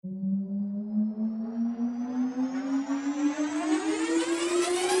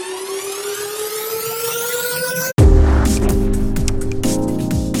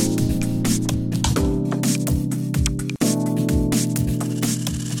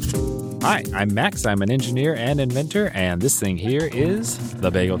Hi, I'm Max. I'm an engineer and inventor, and this thing here is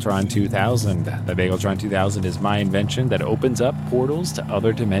the Bageltron 2000. The Bageltron 2000 is my invention that opens up portals to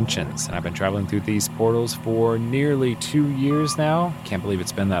other dimensions. And I've been traveling through these portals for nearly 2 years now. Can't believe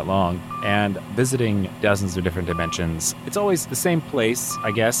it's been that long. And visiting dozens of different dimensions. It's always the same place,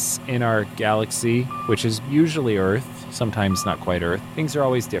 I guess, in our galaxy, which is usually Earth, sometimes not quite Earth. Things are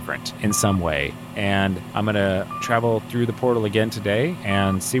always different in some way. And I'm going to travel through the portal again today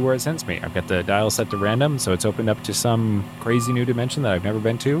and see where it sends me. I've got the dial set to random, so it's opened up to some crazy new dimension that I've never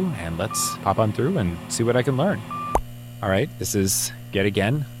been to. And let's pop on through and see what I can learn. All right, this is yet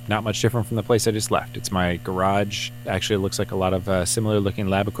again not much different from the place I just left. It's my garage. Actually, it looks like a lot of similar looking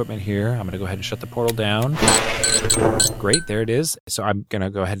lab equipment here. I'm going to go ahead and shut the portal down. Great, there it is. So I'm going to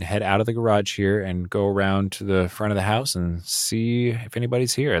go ahead and head out of the garage here and go around to the front of the house and see if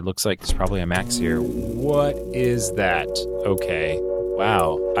anybody's here. It looks like there's probably a Max here. What is that? Okay.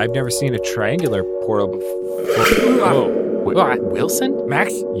 Wow. I've never seen a triangular portal before. Whoa. Wilson?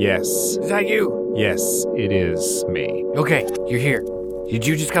 Max? Yes. Is that you? Yes, it is me. Okay, you're here. Did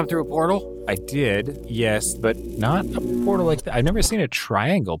you just come through a portal? I did, yes, but not a portal like that. I've never seen a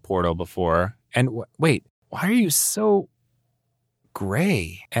triangle portal before. And wait, why are you so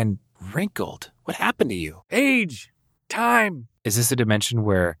gray and wrinkled? What happened to you? Age. Time. Is this a dimension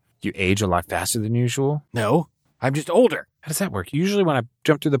where you age a lot faster than usual? No, I'm just older. How does that work? Usually when I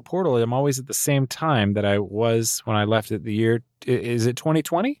jump through the portal, I'm always at the same time that I was when I left it the year. Is it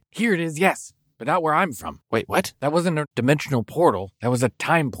 2020? Here it is, yes. But not where I'm from. Wait, what? That wasn't a dimensional portal. That was a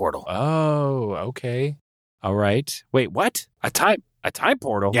time portal. Oh, okay. All right. Wait, what? A time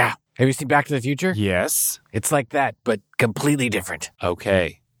portal? Yeah. Have you seen Back to the Future? Yes. It's like that, but completely different.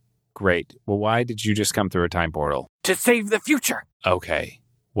 Okay. Great. Well, why did you just come through a time portal? To save the future. Okay.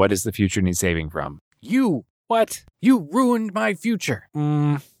 What does the future need saving from? You. What? You ruined my future.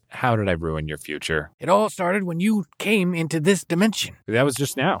 How did I ruin your future? It all started when you came into this dimension. That was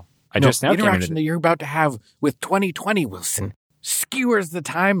just now. The interaction that you're about to have with 2020, Wilson, skewers the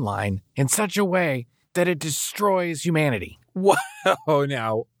timeline in such a way that it destroys humanity. Whoa,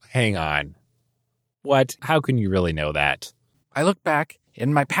 now, hang on. What? How can you really know that? I look back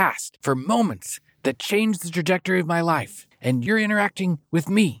in my past for moments that changed the trajectory of my life, and you're interacting with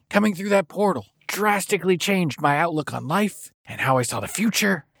me coming through that portal drastically changed my outlook on life and how I saw the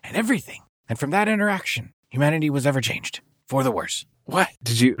future and everything. And from that interaction, humanity was ever changed for the worse. What?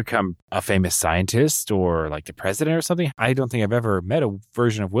 Did you become a famous scientist or like the president or something? I don't think I've ever met a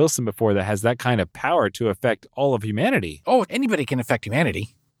version of Wilson before that has that kind of power to affect all of humanity. Oh, anybody can affect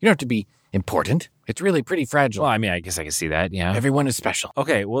humanity. You don't have to be important. It's really pretty fragile. Well, I mean, I guess I can see that, yeah. Everyone is special.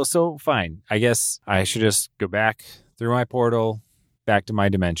 Okay, well, so fine. I guess I should just go back through my portal, back to my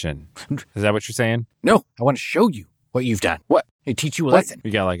dimension. Is that what you're saying? No, I want to show you what you've done. What? I teach you a lesson.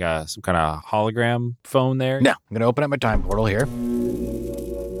 You got like some kind of hologram phone there? No, I'm going to open up my time portal here.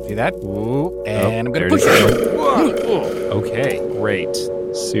 See that? Ooh. And I'm going to push it. Okay, great.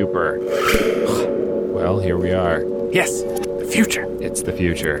 Super. Well, here we are. Yes, the future. It's the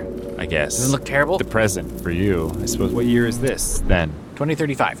future, I guess. Does it look terrible? The present for you. I suppose. What year is this, then?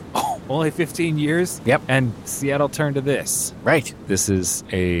 2035. Oh, only 15 years? Yep. And Seattle turned to this. Right. This is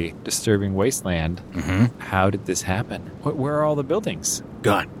a disturbing wasteland. Mm-hmm. How did this happen? Where are all the buildings?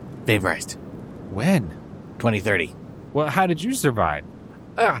 Gone. Vaporized. When? 2030. Well, how did you survive?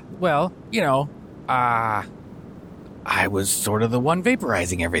 Well, I was sort of the one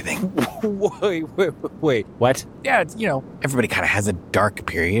vaporizing everything. Wait, what? Yeah, it's, everybody kind of has a dark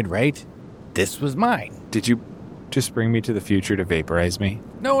period, right? This was mine. Did you just bring me to the future to vaporize me?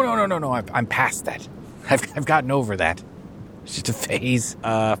 No. I'm past that. I've gotten over that. It's just a phase.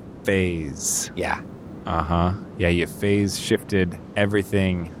 Phase. Yeah. Uh-huh. Yeah, you phase shifted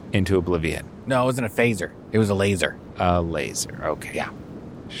everything into oblivion. No, it wasn't a phaser. It was a laser. A laser. Okay. Yeah.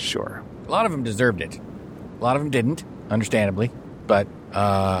 Sure. A lot of them deserved it. A lot of them didn't, understandably. But,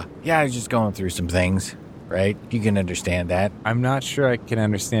 I was just going through some things, right? You can understand that. I'm not sure I can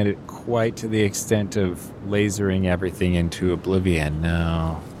understand it quite to the extent of lasering everything into oblivion,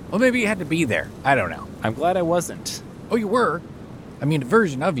 no. Well, maybe you had to be there. I don't know. I'm glad I wasn't. Oh, you were? I mean, a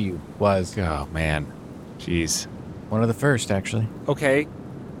version of you was. Oh, man. Jeez. One of the first, actually. Okay.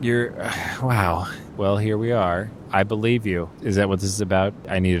 You're... wow. Well, here we are. I believe you. Is that what this is about?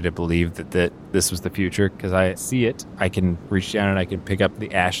 I needed to believe that this was the future because I see it. I can reach down and I can pick up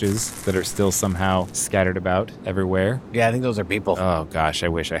the ashes that are still somehow scattered about everywhere. Yeah, I think those are people. Oh, gosh, I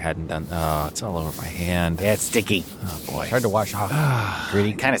wish I hadn't done... Oh, it's all over my hand. Yeah, it's sticky. Oh, boy. It's hard to wash off.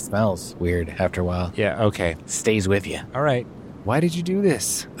 Gritty. Kind of smells weird after a while. Yeah, okay. Stays with you. All right. Why did you do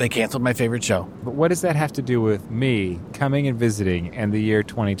this? They canceled my favorite show. But what does that have to do with me coming and visiting and the year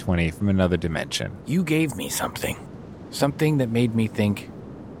 2020 from another dimension? You gave me something. Something that made me think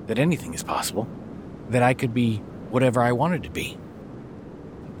that anything is possible. That I could be whatever I wanted to be.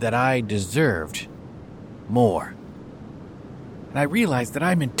 That I deserved more. And I realized that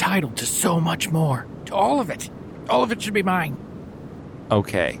I'm entitled to so much more. To all of it. All of it should be mine.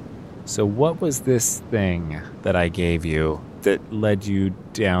 Okay, so what was this thing that I gave you that led you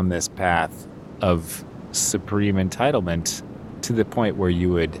down this path of supreme entitlement to the point where you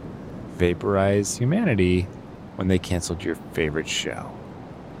would vaporize humanity when they canceled your favorite show?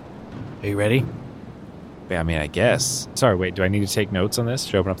 Are you ready? I mean, I guess. Sorry, wait, do I need to take notes on this?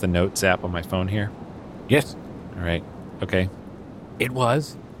 Should I open up the notes app on my phone here? Yes. All right, okay. It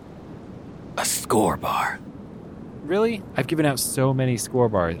was a score bar. Really? I've given out so many score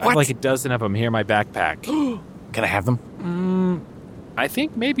bars. I What? have like a dozen of them here in my backpack. Can I have them? I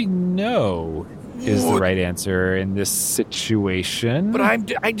think maybe no is the right answer in this situation. But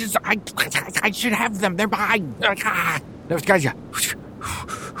I should have them. They're mine. There's guys.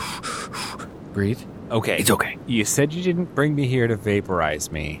 Breathe. Okay. It's okay. You said you didn't bring me here to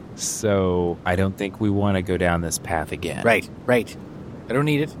vaporize me, so I don't think we want to go down this path again. Right. I don't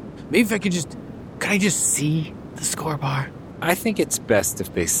need it. Maybe if I could I just see the score bar? I think it's best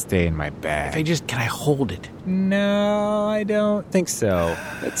if they stay in my bag. Can I hold it? No, I don't think so.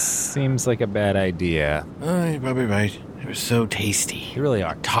 That seems like a bad idea. Oh, you're probably right. It was so tasty. You really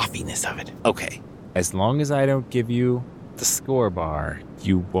are. Toffiness of it. Okay. As long as I don't give you the score bar,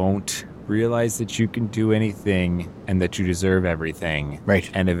 you won't realize that you can do anything and that you deserve everything. Right.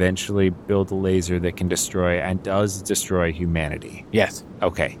 And eventually build a laser that can destroy and does destroy humanity. Yes.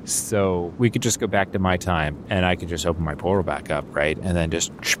 Okay, so we could just go back to my time and I could just open my portal back up, right? And then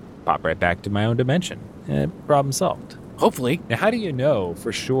just pop right back to my own dimension. Problem solved. Hopefully. Now, how do you know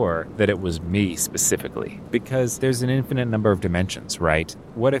for sure that it was me specifically? Because there's an infinite number of dimensions, right?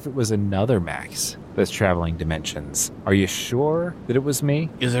 What if it was another Max that's traveling dimensions? Are you sure that it was me?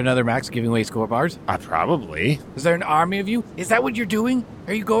 Is there another Max giving away score bars? Probably. Is there an army of you? Is that what you're doing?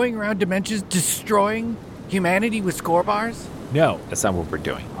 Are you going around dimensions destroying humanity with score bars? No, that's not what we're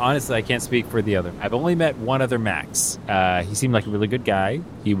doing. Honestly, I can't speak for the other. I've only met one other Max. He seemed like a really good guy.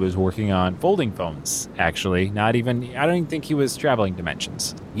 He was working on folding phones, actually. I don't even think he was traveling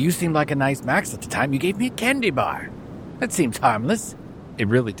dimensions. You seemed like a nice Max at the time. You gave me a candy bar. That seems harmless. It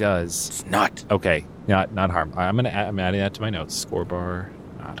really does. It's not. Okay, not harm. I'm adding that to my notes. Score bar,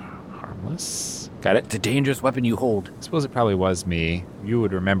 not harmless. Got it? It's a dangerous weapon you hold. I suppose it probably was me. You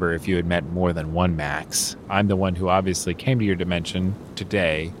would remember if you had met more than one Max. I'm the one who obviously came to your dimension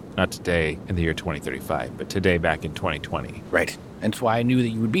today, not today in the year 2035, but today back in 2020. Right. That's why I knew that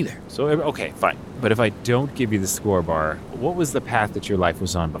you would be there. So, okay, fine. But if I don't give you the score bar, what was the path that your life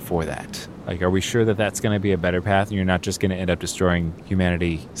was on before that? Like, are we sure that that's going to be a better path and you're not just going to end up destroying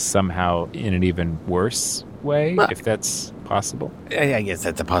humanity somehow in an even worse way, if that's possible? I guess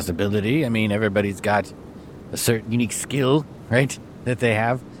that's a possibility. I mean, everybody's got a certain unique skill, right, that they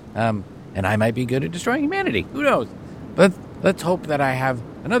have. And I might be good at destroying humanity. Who knows? But let's hope that I have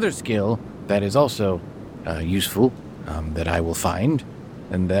another skill that is also useful, that I will find,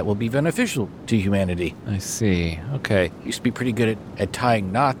 and that will be beneficial to humanity. I see. Okay. Used to be pretty good at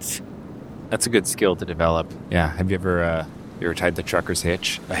tying knots. That's a good skill to develop. Yeah. Have you ever tied the trucker's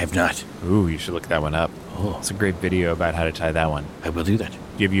hitch? I have not. Ooh, you should look that one up. Oh. It's a great video about how to tie that one. I will do that.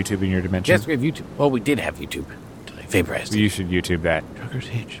 Do you have YouTube in your dimension? Yes, we have YouTube. Well, we did have YouTube until I vaporized. You should YouTube that. Trucker's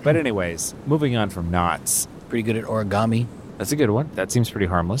hitch. But anyways, moving on from knots. Pretty good at origami. That's a good one. That seems pretty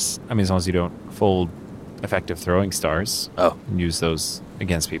harmless. I mean, as long as you don't fold effective throwing stars. Oh. And use those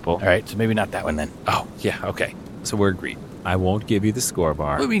against people. All right, so maybe not that one then. Oh, yeah, okay. So we're agreed. I won't give you the score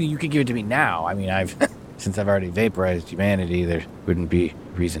bar. Well, I mean, you could give it to me now. I mean, since I've already vaporized humanity, there wouldn't be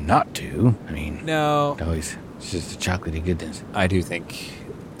reason not to. I mean, No. it's just a chocolatey goodness. I do think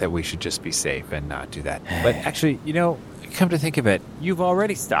that we should just be safe and not do that. But actually, come to think of it, you've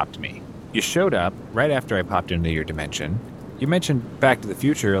already stopped me. You showed up right after I popped into your dimension. You mentioned Back to the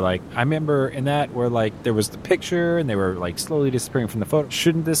Future, like, I remember in that where, like, there was the picture and they were, like, slowly disappearing from the photo.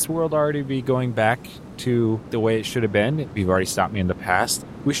 Shouldn't this world already be going back to the way it should have been? You've already stopped me in the past.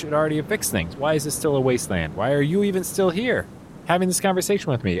 We should already have fixed things. Why is it still a wasteland? Why are you even still here having this conversation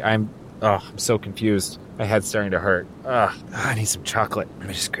with me? I'm so confused. My head's starting to hurt. I need some chocolate. Let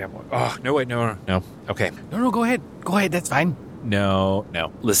me just grab one. Oh, no, wait, no. Okay. No, go ahead. Go ahead, that's fine. No.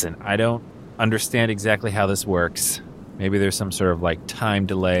 Listen, I don't understand exactly how this works. Maybe there's some sort of, like, time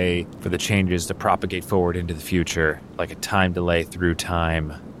delay for the changes to propagate forward into the future, like a time delay through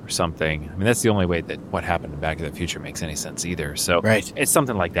time or something. I mean, that's the only way that what happened in Back to the Future makes any sense either. So Right. it's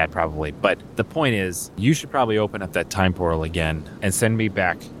something like that probably. But the point is, you should probably open up that time portal again and send me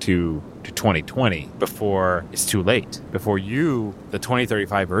back to 2020 before it's too late. Before you, the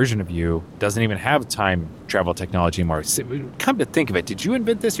 2035 version of you, doesn't even have time travel technology anymore. Come to think of it, did you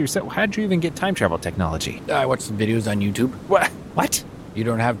invent this yourself? How did you even get time travel technology? I watched some videos on YouTube. What? You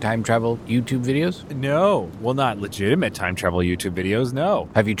don't have time travel YouTube videos? No. Well, not legitimate time travel YouTube videos, no.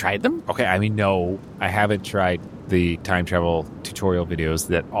 Have you tried them? Okay, I mean, no, I haven't tried the time travel tutorial videos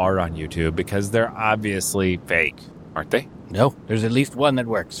that are on YouTube because they're obviously fake, aren't they? No. There's at least one that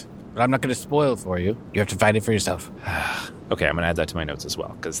works. But I'm not going to spoil it for you. You have to find it for yourself. Okay, I'm going to add that to my notes as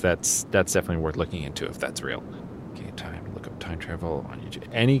well because that's definitely worth looking into if that's real. Okay, look up time travel on YouTube.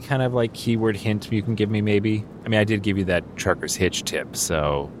 Any kind of like keyword hint you can give me maybe? I mean, I did give you that Trucker's Hitch tip,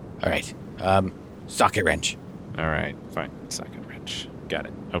 so... All right. Socket wrench. All right, fine. Socket wrench. Got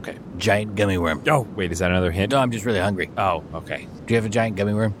it. Okay. Giant gummy worm. Oh, wait, is that another hint? No, I'm just really hungry. Oh, okay. Do you have a giant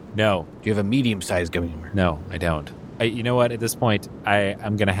gummy worm? No. Do you have a medium-sized gummy worm? No, I don't. You know what? At this point,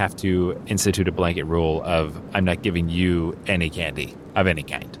 I'm going to have to institute a blanket rule of I'm not giving you any candy of any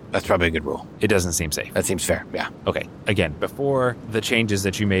kind. That's probably a good rule. It doesn't seem safe. That seems fair, yeah. Okay. Again, before the changes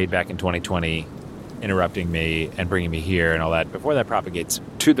that you made back in 2020, interrupting me and bringing me here and all that, before that propagates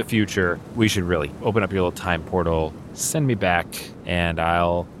to the future, we should really open up your little time portal, send me back, and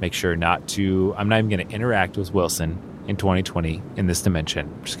I'll make sure I'm not even going to interact with Wilson in 2020 in this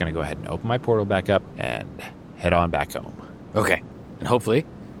dimension. I'm just going to go ahead and open my portal back up and head on back home. Okay. And hopefully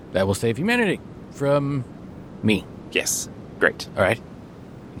that will save humanity from me. Yes. Great. All right.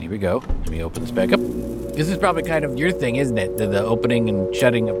 Here we go. Let me open this back up. This is probably kind of your thing, isn't it? The opening and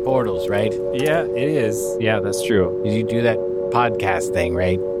shutting of portals, right? Yeah, it is. Yeah, that's true. You do that podcast thing,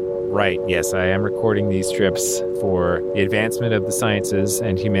 right? Right. Yes, I am recording these trips for the advancement of the sciences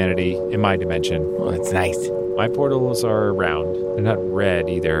and humanity in my dimension. Well, that's nice. My portals are round. They're not red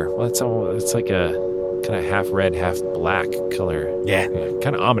either. Well, it's like a kind of half red, half black color. Yeah.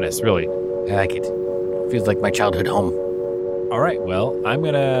 Kind of ominous, really. I like it. Feels like my childhood home. All right, well, I'm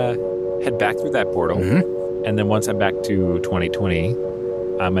going to head back through that portal. Mm-hmm. And then once I'm back to 2020,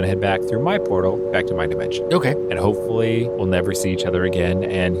 I'm going to head back through my portal, back to my dimension. Okay. And hopefully we'll never see each other again,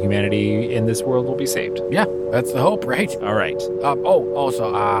 and humanity in this world will be saved. Yeah, that's the hope, right? All right.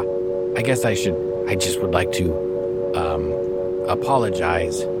 Also, I guess I just would like to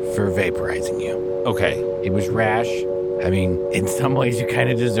apologize for vaporizing you. Okay. It was rash. I mean, in some ways you kind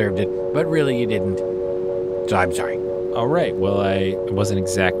of deserved it, but really you didn't. So I'm sorry. All right. Well, it wasn't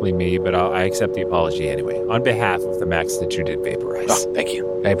exactly me, but I accept the apology anyway, on behalf of the Max that you did vaporize. Oh, thank you.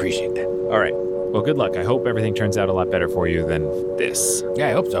 I appreciate that. All right. Well, good luck. I hope everything turns out a lot better for you than this. Yeah,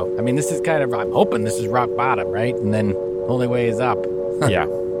 I hope so. I mean, this is I'm hoping this is rock bottom, right? And then the only way is up. Yeah.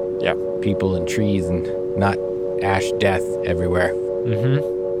 Yeah. People and trees and not ash death everywhere.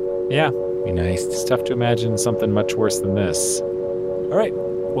 Mm-hmm. Yeah. Be nice. It's tough to imagine something much worse than this. All right.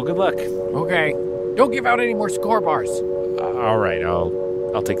 Well, good luck. Okay. Don't give out any more score bars. All right.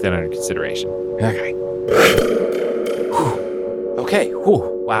 I'll take that under consideration. Okay. Okay.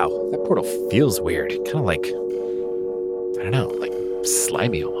 Whew. Wow. That portal feels weird. Kind of like, I don't know, like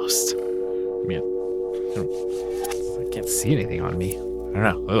slimy almost. I mean, I can't see anything on me. I don't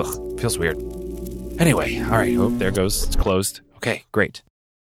know. Ugh. Feels weird. Anyway. All right. Oh, there it goes. It's closed. Okay. Great.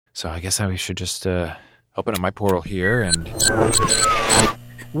 So I guess we should just open up my portal here and...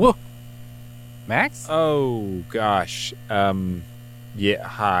 Whoa. Max? Oh, gosh. Yeah,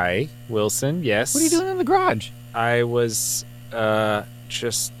 hi, Wilson, yes. What are you doing in the garage? I was,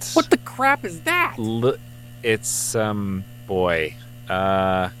 just... What the crap is that? It's, boy,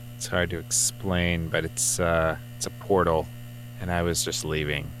 it's hard to explain, but it's a portal, and I was just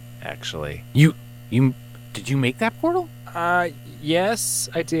leaving, actually. Did you make that portal? Yes,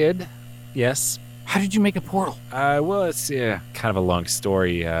 I did. Yes. How did you make a portal? Well, it's kind of a long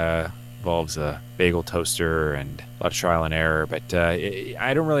story. Involves a bagel toaster and a lot of trial and error, but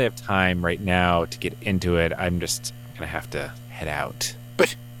I don't really have time right now to get into it. I'm just gonna have to head out.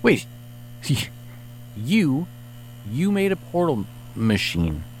 But wait, you made a portal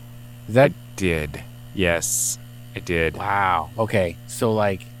machine. I did. Yes, I did. Wow. Okay, so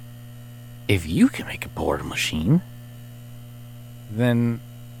like, if you can make a portal machine, then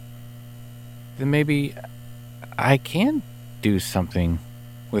maybe I can do something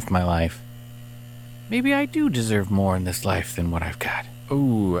with my life. Maybe I do deserve more in this life than what I've got.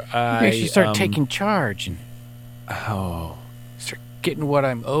 Ooh, Maybe I should start taking charge and start getting what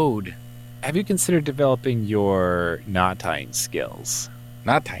I'm owed. Have you considered developing your knot tying skills?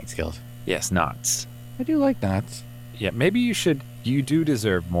 Knot tying skills? Yes, knots. I do like knots. Yeah, maybe you should You do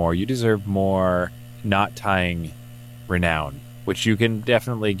deserve more. You deserve more knot tying renown, which you can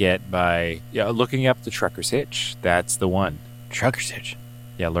definitely get by looking up the trucker's hitch. That's the one. Trucker's hitch?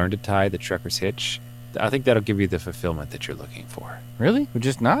 Yeah, learn to tie the trucker's hitch. I think that'll give you the fulfillment that you're looking for. Really? With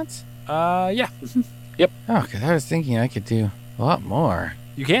just knots? Yeah. Yep. Oh, because I was thinking I could do a lot more.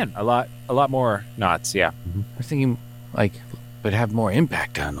 You can. A lot more knots, yeah. I was thinking, but have more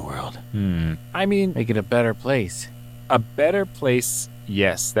impact on the world. I mean... Make it a better place. A better place,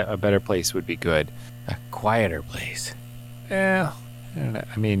 yes. A better place would be good. A quieter place. I don't know.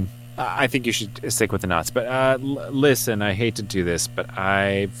 I mean, I think you should stick with the knots. But listen, I hate to do this, but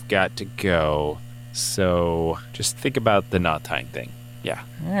I've got to go. So just think about the knot tying thing. Yeah.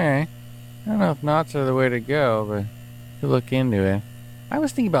 All right. I don't know if knots are the way to go, but you look into it. I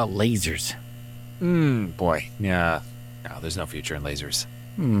was thinking about lasers. Boy. Yeah. No, there's no future in lasers.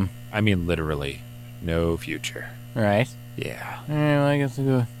 I mean, literally, no future. Right. Yeah. All right, well, I guess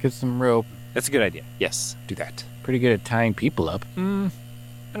we'll go get some rope. That's a good idea. Yes, do that. Pretty good at tying people up. I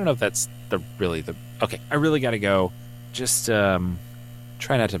don't know if that's really the... Okay, I really gotta go. Just, try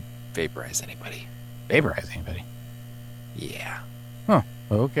not to vaporize anybody. Vaporize anybody? Yeah. Huh.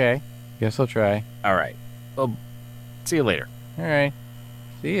 Okay. Guess I'll try. All right. Well, see you later. All right.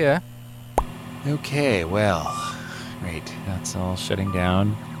 See ya. Okay, well, great. That's all shutting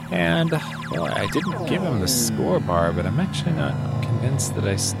down. And, well, I didn't give him the score bar, but I'm actually not convinced that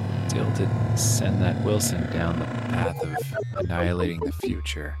I still didn't send that Wilson down the path of annihilating the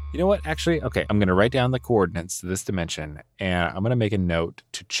future. You know what? Actually, okay, I'm going to write down the coordinates to this dimension, and I'm going to make a note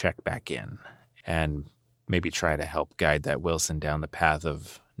to check back in and maybe try to help guide that Wilson down the path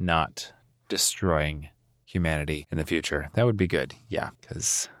of not destroying humanity in the future. That would be good. Yeah,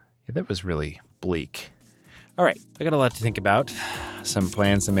 because that was really bleak. All right, I got a lot to think about, some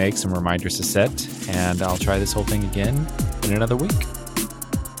plans to make, some reminders to set, and I'll try this whole thing again in another week.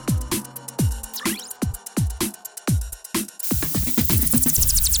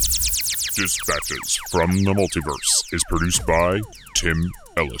 Dispatches from the Multiverse is produced by Tim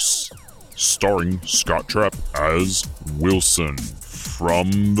Ellis, starring Scott Trapp as Wilson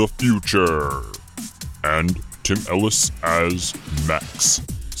from the future, and Tim Ellis as Max.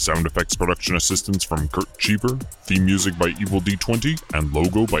 Sound effects production assistance from Kurt Cheever, theme music by Evil D20, and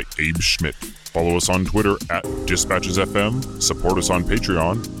logo by Abe Schmidt. Follow us on Twitter at DispatchesFM, support us on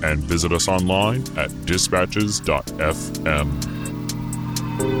Patreon, and visit us online at dispatches.fm.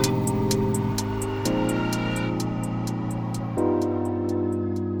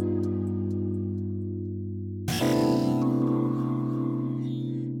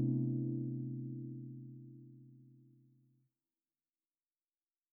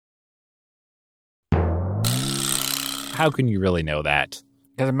 How can you really know that?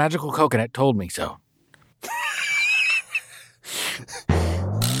 Because a magical coconut told me so.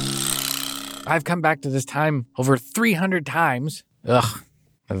 I've come back to this time over 300 times. Ugh,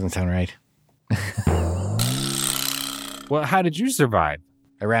 that doesn't sound right. Well, how did you survive?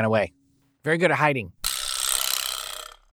 I ran away. Very good at hiding.